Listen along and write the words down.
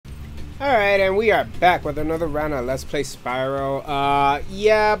Alright, and we are back with another round of Let's Play Spyro.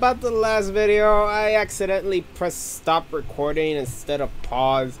 Yeah, about the last video, I accidentally pressed stop recording instead of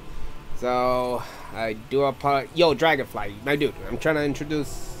pause. So, I do apologize. Yo, Dragonfly, my dude, I'm trying to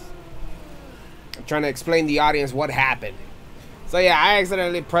explain to the audience what happened. So yeah, I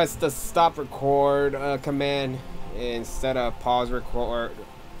accidentally pressed the stop record command instead of pause record.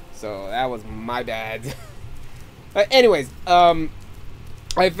 So, that was my bad. But anyways,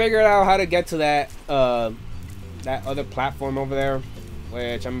 I figured out how to get to that that other platform over there,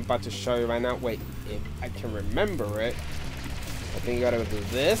 which I'm about to show you right now. Wait, if I can remember it, I think you gotta do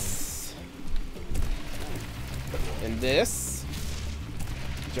this and this.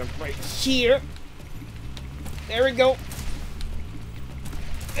 Jump right here. There we go.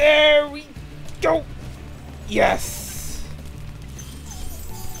 There we go. Yes.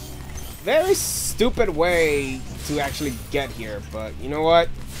 Very stupid way to actually get here, but you know what?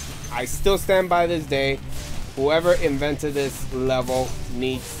 I still stand by this day. Whoever invented this level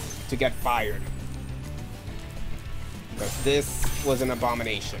needs to get fired, because this was an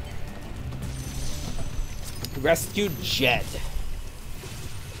abomination. Rescue Jed.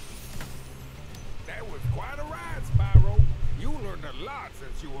 That was quite a ride, Spyro. You learned a lot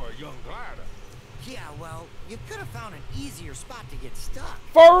since you were a young glider. Yeah, well, you could have found an easier spot to get stuck.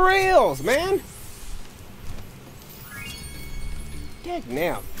 For reals, man. Heck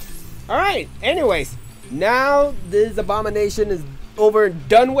now. Alright, anyways, now this abomination is over and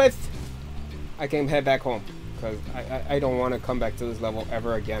done with. I can head back home, because I don't want to come back to this level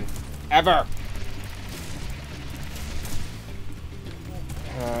ever again. Ever!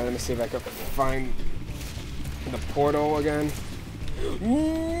 Let me see if I can find the portal again.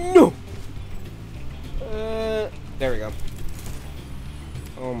 No! There we go.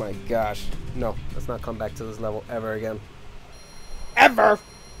 Oh my gosh. No, let's not come back to this level ever again. Ever!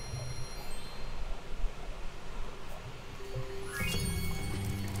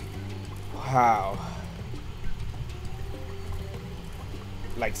 Wow.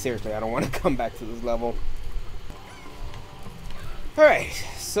 Like, seriously, I don't want to come back to this level. Alright,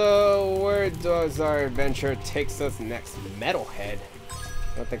 so where does our adventure takes us next? Metalhead.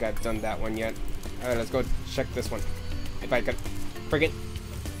 I don't think I've done that one yet. Alright, let's go check this one. If I could friggin'.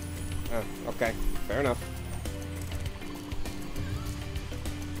 Oh, okay, fair enough.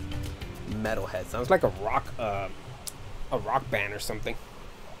 Metalhead sounds like a rock band or something.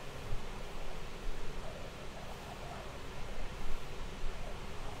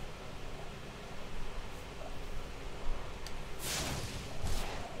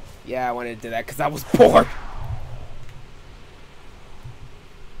 Yeah, I wanted to do that because I was bored.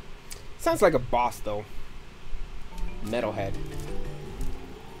 Sounds like a boss though. Metalhead.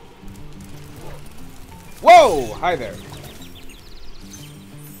 Whoa! Hi there.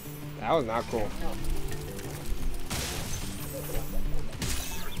 That was not cool.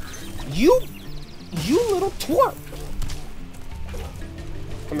 You little twerp!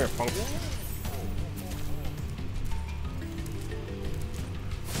 Come here, punk.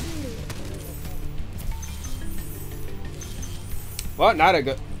 Well, not a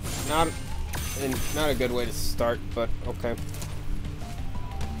good way to start, but okay.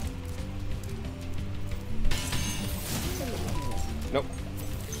 Nope.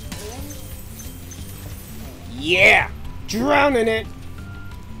 Yeah! Drowning it!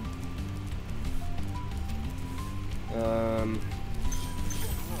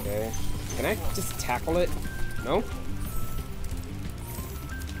 Okay. Can I just tackle it? No?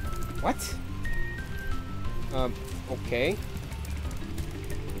 What? Okay.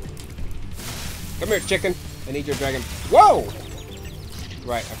 Come here, chicken. I need your dragon. Whoa!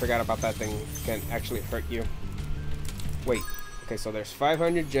 Right, I forgot about that thing. Can actually hurt you. Wait. Okay, so there's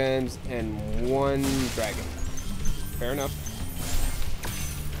 500 gems and 1 dragon. Fair enough.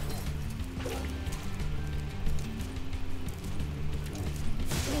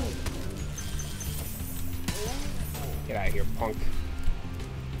 Get out of here, punk.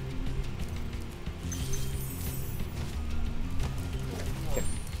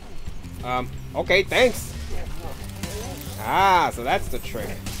 Okay, thanks. Ah, so that's the trick.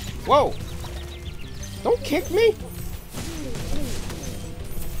 Whoa! Don't kick me!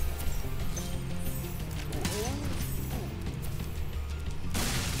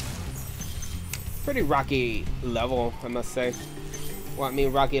 Pretty rocky level, I must say. Well, I mean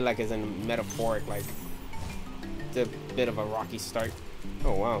rocky like as in metaphoric, like it's a bit of a rocky start.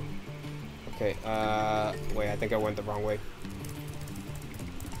 Oh wow. Okay, wait, I think I went the wrong way.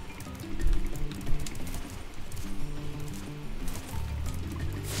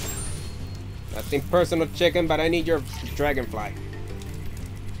 Nothing personal, chicken, but I need your dragonfly.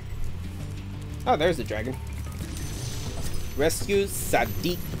 Oh, there's the dragon. Rescue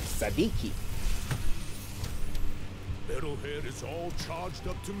Sadiki. Metalhead is all charged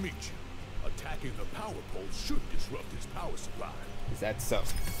up to meet you. Attacking the power pole should disrupt his power supply. Is that so?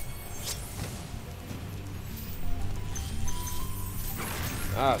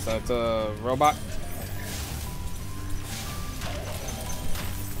 Ah, so it's a robot.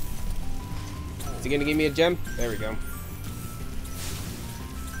 Is he gonna give me a gem? There we go.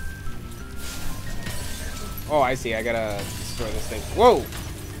 Oh, I see. I gotta destroy this thing. Whoa!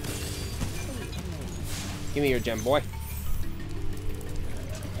 Give me your gem, boy.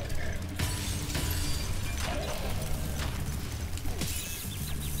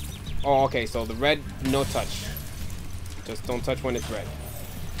 Oh, okay. So the red, no touch. Just don't touch when it's red.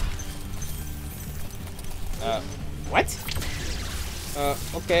 What?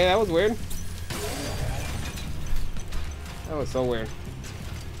 Okay, that was weird. That was so weird.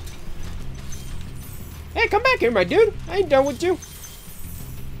 Hey, come back here, my dude. I ain't done with you.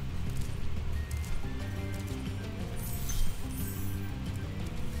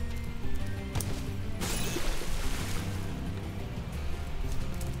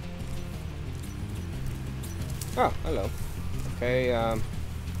 Oh, hello. Okay,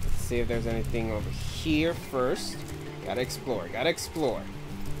 let's see if there's anything over here first. Gotta explore, gotta explore.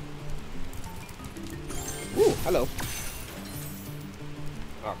 Ooh, hello.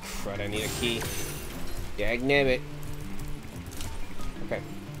 Oh, crud, I need a key. Dagnabbit. Okay.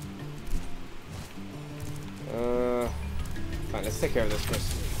 Fine, let's take care of this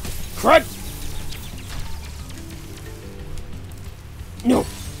first. Crud! No!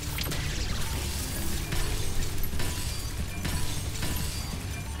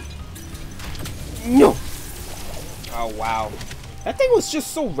 No! Oh, wow. That thing was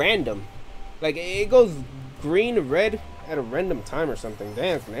just so random. Like, it goes green to red at a random time or something.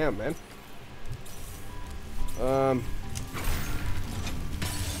 Damn, man. Oh,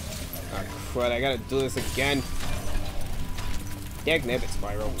 crud, I gotta do this again. Dagnabbit,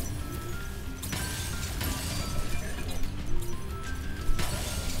 Spyro.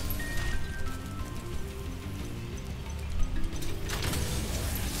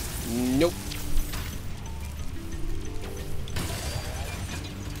 Nope.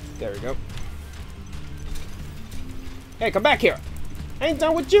 There we go. Hey, come back here. I ain't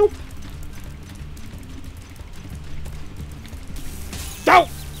done with you. Go!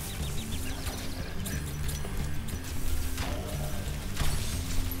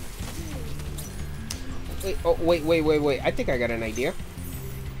 Wait, oh, wait. I think I got an idea.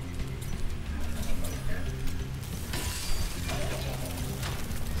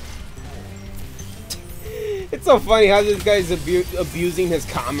 It's so funny how this guy's abusing his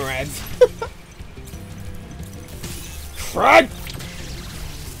comrades. Crud!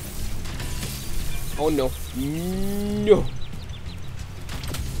 Oh no. No.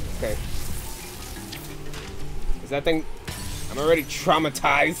 Okay. Is that thing... I'm already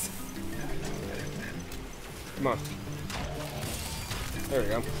traumatized. Come on. There we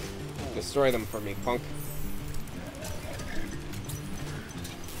go. Destroy them for me, punk.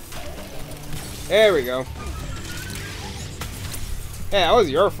 There we go. Hey, that was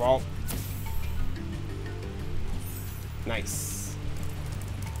your fault. Nice.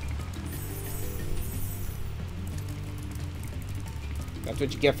 That's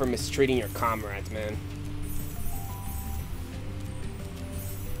what you get for mistreating your comrades, man.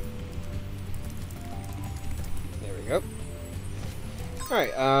 There we go.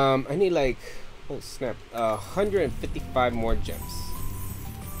 Alright, I need like... Oh, snap. 155 more gems.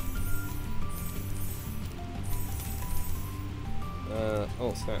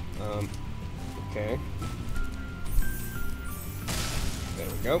 Oh, snap. Okay. There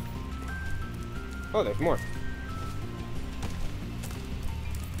we go. Oh, there's more.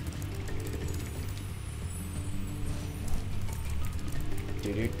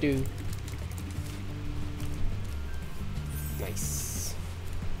 Do. Nice.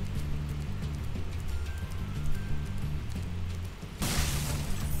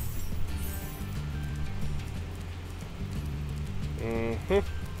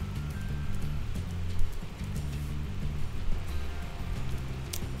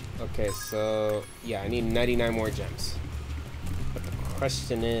 Okay, so yeah, I need 99 more gems. But the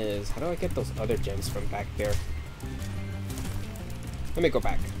question is, how do I get those other gems from back there? Let me go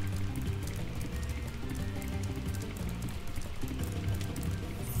back.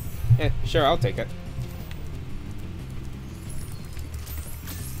 Sure, I'll take it.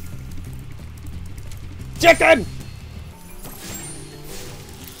 Chicken!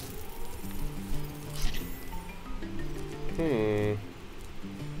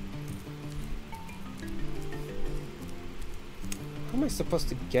 am I supposed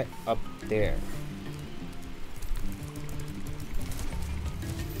to get up there?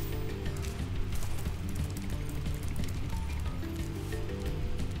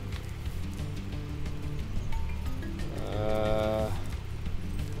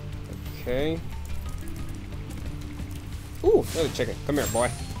 Okay. Ooh, another chicken. Come here, boy.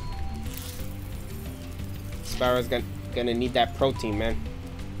 Spyro's gonna need that protein, man.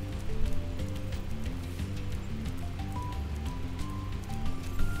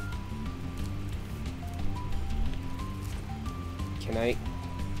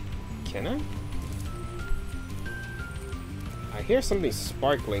 Can I? I hear something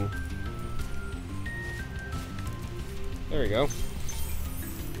sparkling. There we go.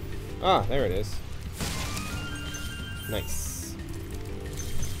 Ah, there it is. Nice.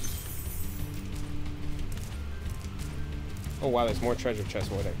 Oh wow, there's more treasure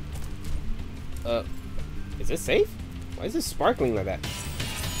chests over there. Is this safe? Why is this sparkling like that?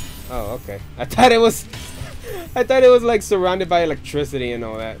 Oh, okay. I thought it was like surrounded by electricity and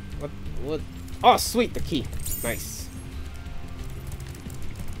all that. What? Oh, sweet, the key. Nice.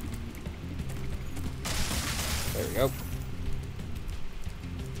 There we go.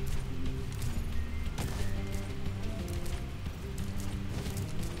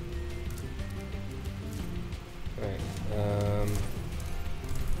 Alright,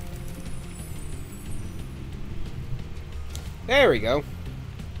 there we go.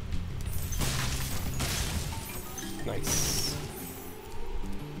 Nice.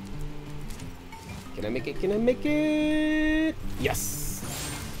 Can I make it? Can I make it? Yes!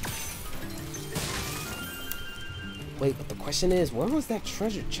 Wait, but the question is, where was that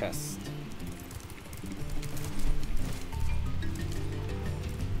treasure chest?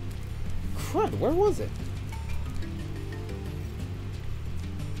 Crud, where was it?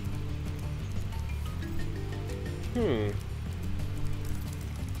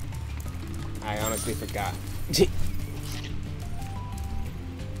 I honestly forgot.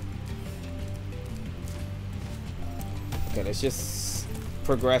 Okay, let's just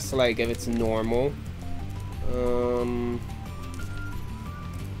progress like if it's normal. Oh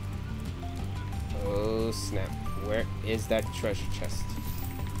snap. Where is that treasure chest?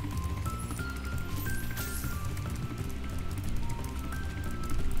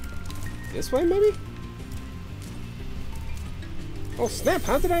 This way, maybe? Oh snap,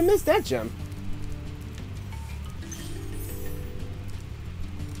 how did I miss that gem?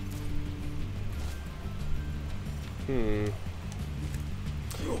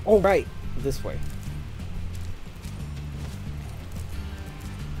 Oh, right. This way.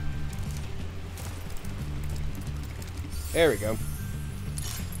 There we go.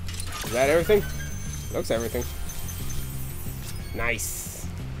 Is that everything? Looks everything. Nice.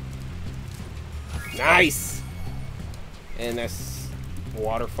 Nice! And this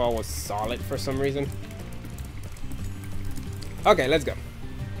waterfall was solid for some reason. Okay, let's go.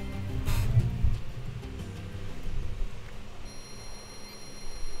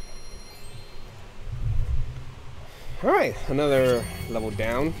 Alright, another level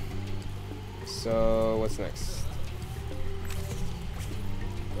down. So, what's next?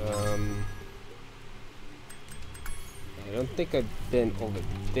 I don't think I've been over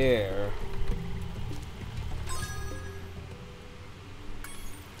there.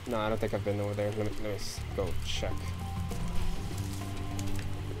 No, I don't think I've been over there. Let me go check.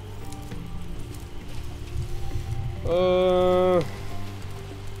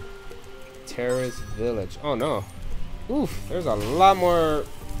 Terrace Village. Oh no. Oof, there's a lot more.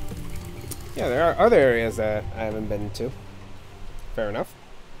 Yeah, there are other areas that I haven't been to. Fair enough.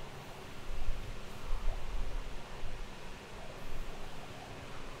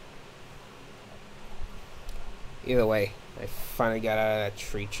 Either way, I finally got out of that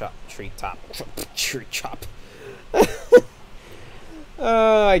tree chop.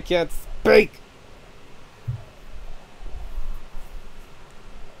 I can't speak.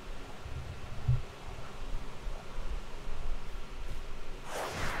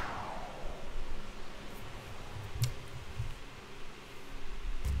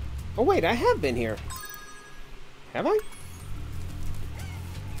 Oh wait, I have been here. Have I?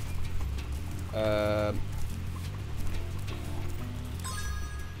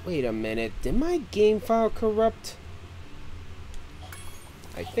 Wait a minute. Did my game file corrupt?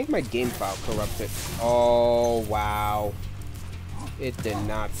 I think my game file corrupted. Oh, wow. It did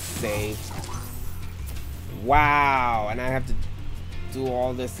not save. Wow. And I have to do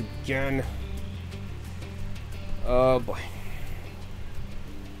all this again. Oh, boy.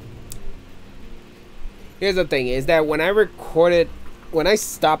 Here's the thing, is that when I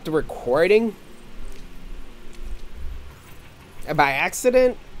stopped recording, by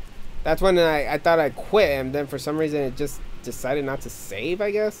accident. That's when I thought I quit, and then for some reason it just decided not to save,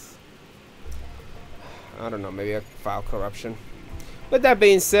 I guess. I don't know, maybe a file corruption. With that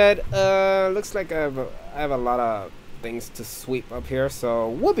being said, looks like I have a lot of things to sweep up here, so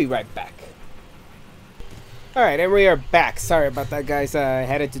we'll be right back. Alright, and we are back. Sorry about that, guys. I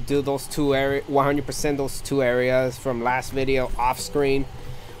had to do those 100% those 2 areas from last video off screen.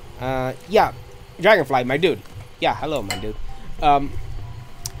 Yeah, Dragonfly, my dude. Yeah, hello, my dude.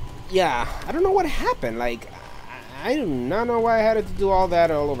 Yeah, I don't know what happened. Like, I do not know why I had to do all that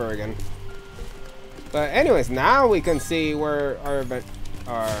all over again. But anyways, now we can see where our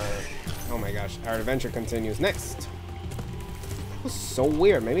oh my gosh, our adventure continues next. It was so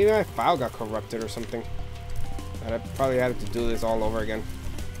weird. Maybe my file got corrupted or something. And I probably had to do this all over again.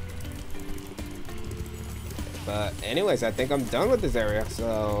 But anyways, I think I'm done with this area.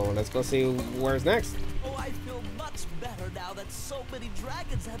 So let's go see where's next. Oh, I feel much better now that so many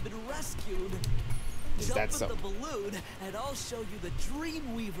dragons have been rescued. Is Jump that in so? the balloon, and I'll show you the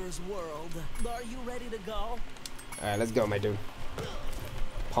Dreamweaver's world. Are you ready to go? All right, let's go, my dude.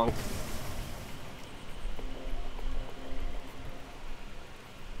 Punk.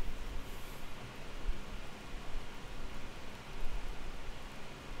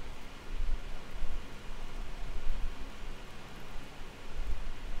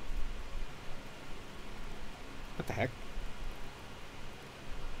 What the heck?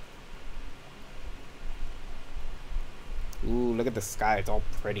 Ooh, look at the sky. It's all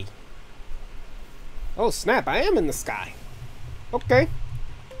pretty. Oh, snap. I am in the sky. Okay.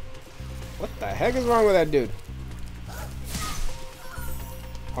 What the heck is wrong with that dude?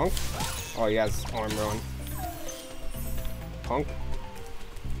 Punk? Oh, he has armor on. Punk.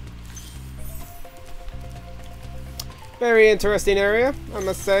 Very interesting area, I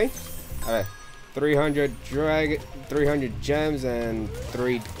must say. Alright. 300 gems and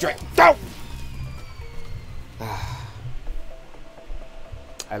 3 Go!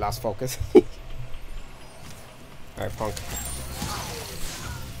 I lost focus. Alright, Punk.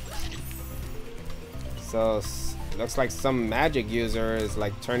 So, looks like some magic user is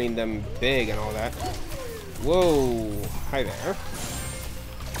like turning them big and all that. Whoa! Hi there.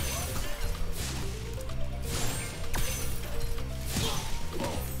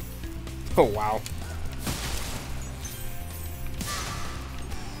 Oh, wow.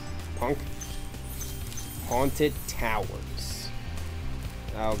 Punk. Haunted Towers.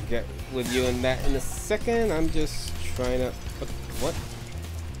 I'll get with you in that in a second. I'm just trying to... What?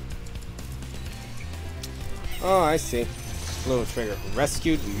 Oh, I see. Little trigger.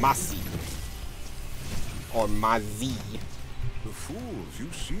 Rescued Masi. Or Mazi. The fools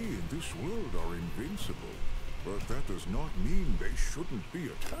you see in this world are invincible, but that does not mean they shouldn't be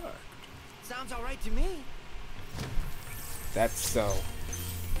attacked. Sounds all right to me. That's so.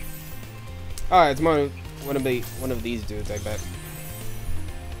 Oh, it's one of these dudes, I bet.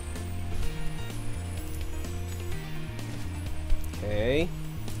 Okay.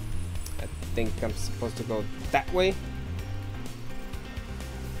 I think I'm supposed to go that way.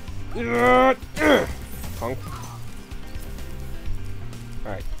 Punk.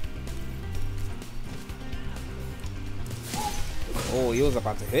 Alright. Oh, he was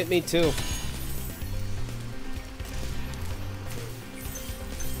about to hit me too.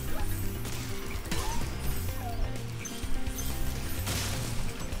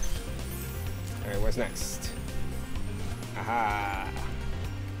 Alright, what's next? Aha.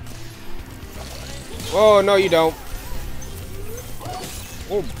 Whoa, no you don't.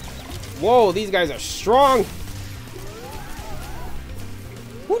 Oh. Whoa, these guys are strong.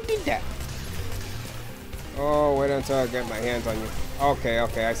 Who did that? Oh, wait until I get my hands on you. Okay,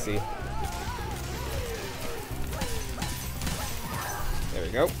 okay, I see. There we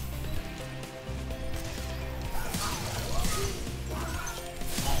go.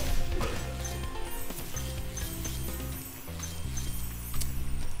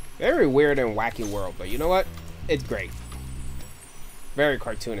 Very weird and wacky world, but you know what? It's great. Very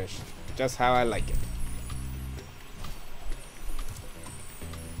cartoonish. Just how I like it.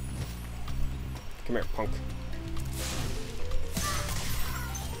 Come here, punk.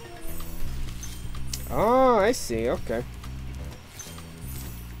 Oh, I see. Okay.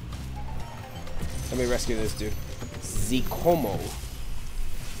 Let me rescue this dude. Zikomo.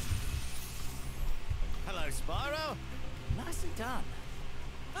 Hello, Spyro. Nicely done.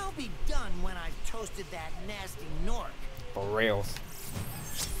 I'll be done when I've toasted that nasty Nork. For rails.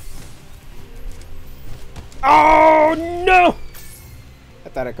 Oh no! I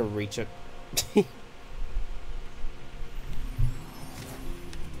thought I could reach it.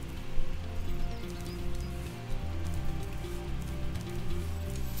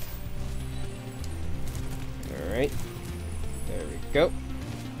 go.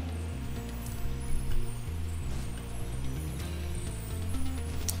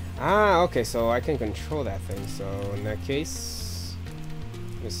 Ah, okay, so I can control that thing. So in that case,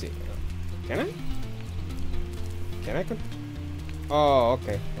 let me see. Can I? Can I? Oh,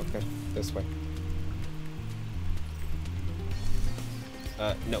 okay, okay, this way.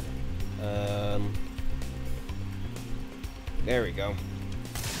 No. There we go.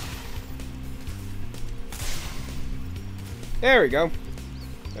 There we go.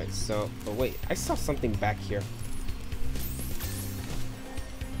 Alright, so, but wait, I saw something back here.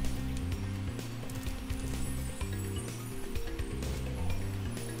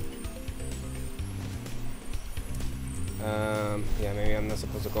 Yeah, maybe I'm not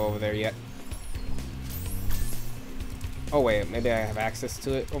supposed to go over there yet. Oh wait, maybe I have access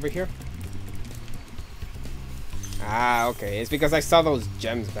to it over here? Ah, okay. It's because I saw those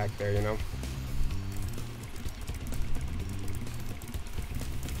gems back there, you know?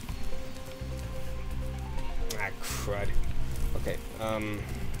 Ah, crud. Okay,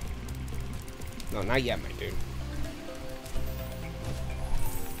 no, not yet, my dude.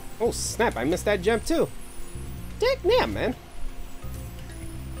 Oh, snap, I missed that gem too. Damn, man.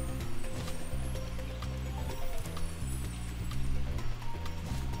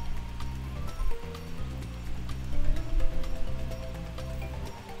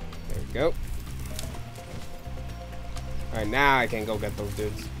 There we go. Alright, now I can go get those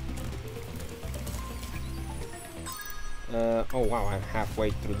dudes. Oh wow, I'm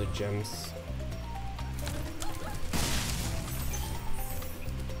halfway through the gems.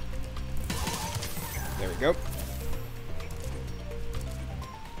 There we go.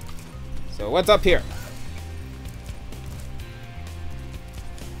 So what's up here?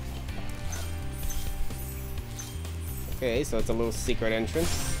 Okay, so it's a little secret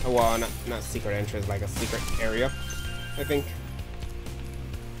entrance. Oh, well, not secret entrance, like a secret area, I think.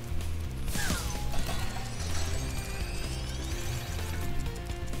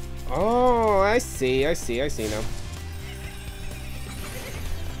 Oh, I see now.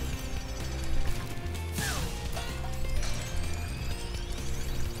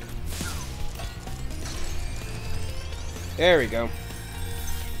 There we go.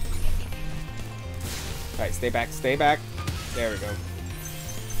 Alright, stay back, stay back. There we go.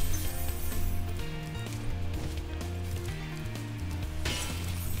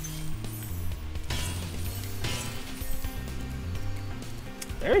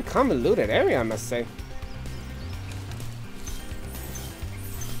 Very convoluted area, I must say.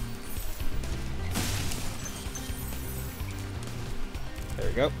 There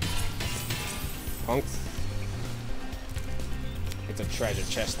we go. Punks. It's a treasure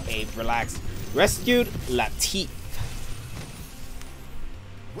chest. Abe, relax. Rescued Latif.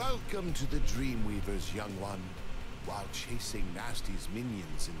 Welcome to the Dreamweavers, young one. While chasing Nasty's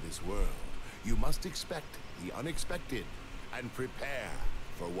minions in this world, you must expect the unexpected and prepare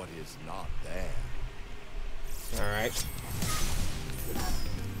for what is not there. Alright.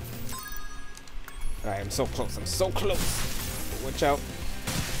 Alright, I'm so close. I'm so close. Watch out.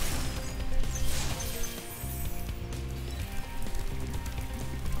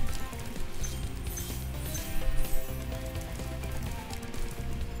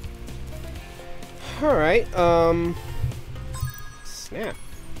 Alright, snap.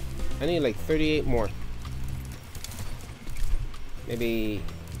 I need like 38 more. Maybe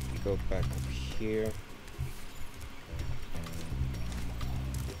go back up here.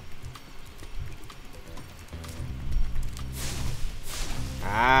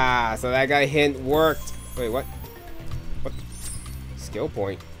 Ah, so that guy hint worked. Wait, what? What? Skill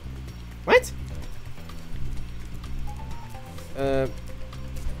point. What?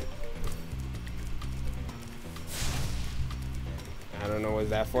 I don't know what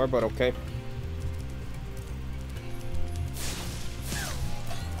that for, but okay.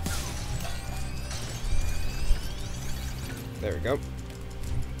 There we go.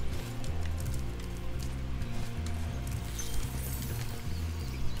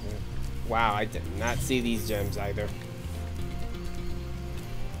 Wow, I did not see these gems either.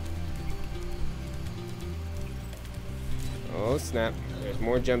 Oh snap, there's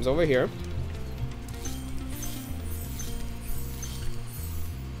more gems over here.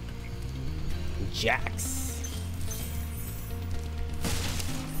 Jacks.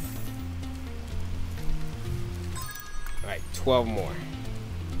 Alright, 12 more.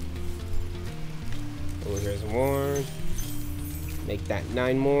 Oh, here's more. Make that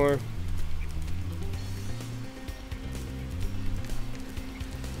 9 more.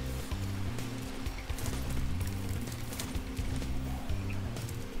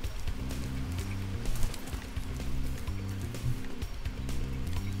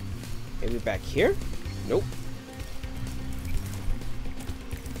 Maybe back here? Nope.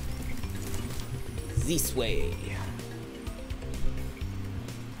 This way.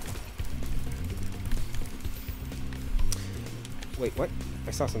 Wait, what?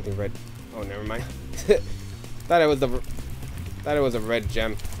 I saw something red. Oh, never mind. Thought it was a red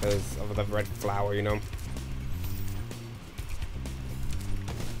gem because of the red flower, you know.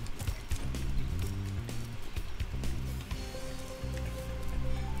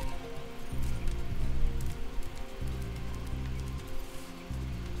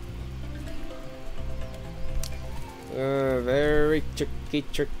 Very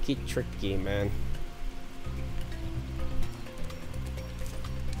tricky, man.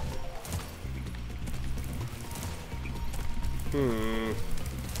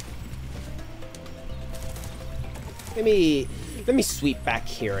 Let me sweep back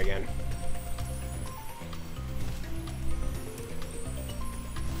here again.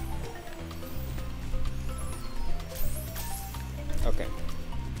 Okay.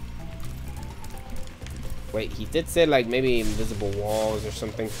 Wait, he did say like maybe invisible walls or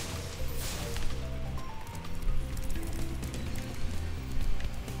something.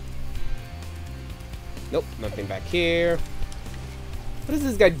 Nope, nothing back here. What does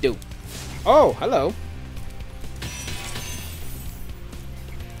this guy do? Oh, hello.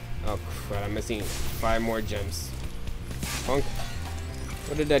 Oh crap, I'm missing 5 more gems. Punk.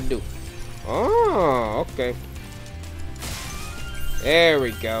 What did that do? Oh, okay. There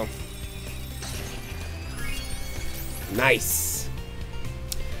we go. Nice.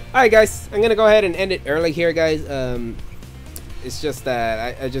 Alright guys, I'm gonna go ahead and end it early here, guys. It's just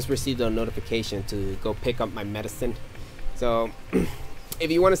that I just received a notification to go pick up my medicine. So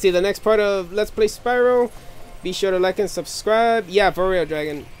if you want to see the next part of Let's Play Spyro, be sure to like and subscribe. Yeah, for real,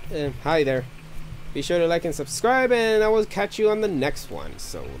 Dragon. Hi there. Be sure to like and subscribe, and I will catch you on the next one.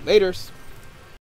 So laters.